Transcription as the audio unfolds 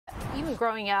even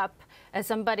growing up as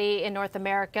somebody in North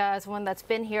America, as one that's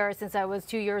been here since I was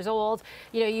 2 years old,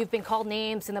 you've been called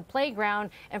names in the playground.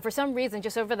 And for some reason,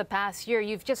 just over the past year,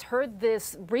 you've just heard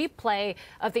this replay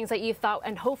of things that you thought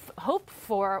and hoped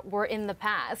for were in the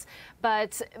past.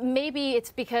 But maybe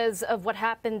it's because of what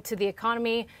happened to the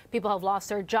economy. People have lost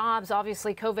their jobs.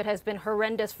 Obviously, COVID has been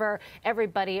horrendous for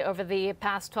everybody over the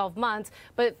past 12 months.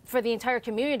 But for the entire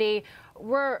community,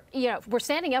 we're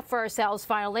standing up for ourselves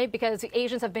finally, because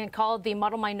Asians have been called the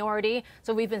model minority.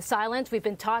 So we've been silenced. We've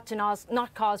been taught to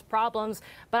not cause problems.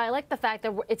 But I like the fact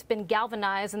that it's been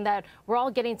galvanized and that we're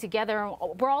all getting together.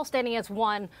 We're all standing as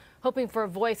one, hoping for a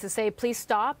voice to say, please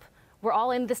stop. We're all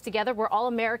in this together. We're all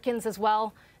Americans as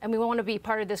well, and we want to be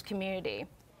part of this community.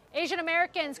 Asian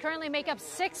Americans currently make up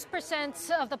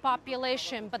 6% of the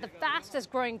population, but the fastest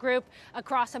growing group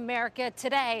across America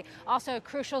today, also a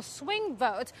crucial swing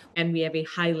vote. And we have a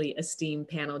highly esteemed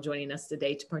panel joining us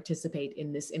today to participate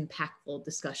in this impactful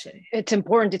discussion. It's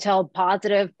important to tell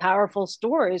positive, powerful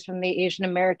stories from the Asian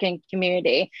American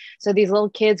community. So these little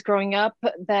kids growing up,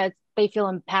 that they feel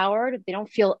empowered, they don't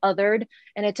feel othered,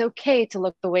 and it's okay to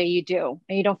look the way you do,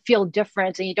 and you don't feel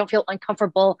different, and you don't feel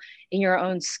uncomfortable in your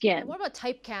own skin. And what about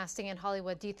typecasting in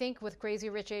Hollywood? Do you think with Crazy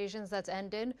Rich Asians that's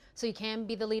ended, so you can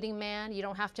be the leading man, you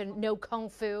don't have to know kung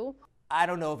fu? I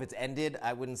don't know if it's ended.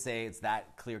 I wouldn't say it's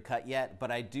that clear cut yet,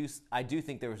 but I do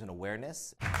think there was an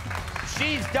awareness.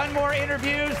 She's done more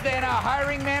interviews than a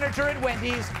hiring manager at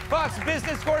Wendy's. Fox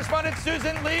business correspondent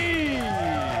Susan Lee.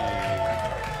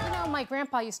 My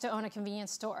grandpa used to own a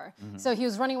convenience store. So he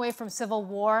was running away from civil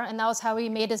war, and that was how he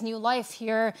made his new life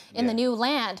here in the new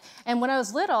land. And when I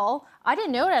was little, I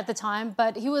didn't know it at the time,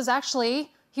 but he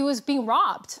was being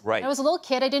robbed. Right. I was a little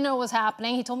kid. I didn't know what was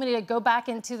happening. He told me to go back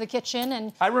into the kitchen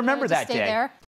and I remember that stay day. there.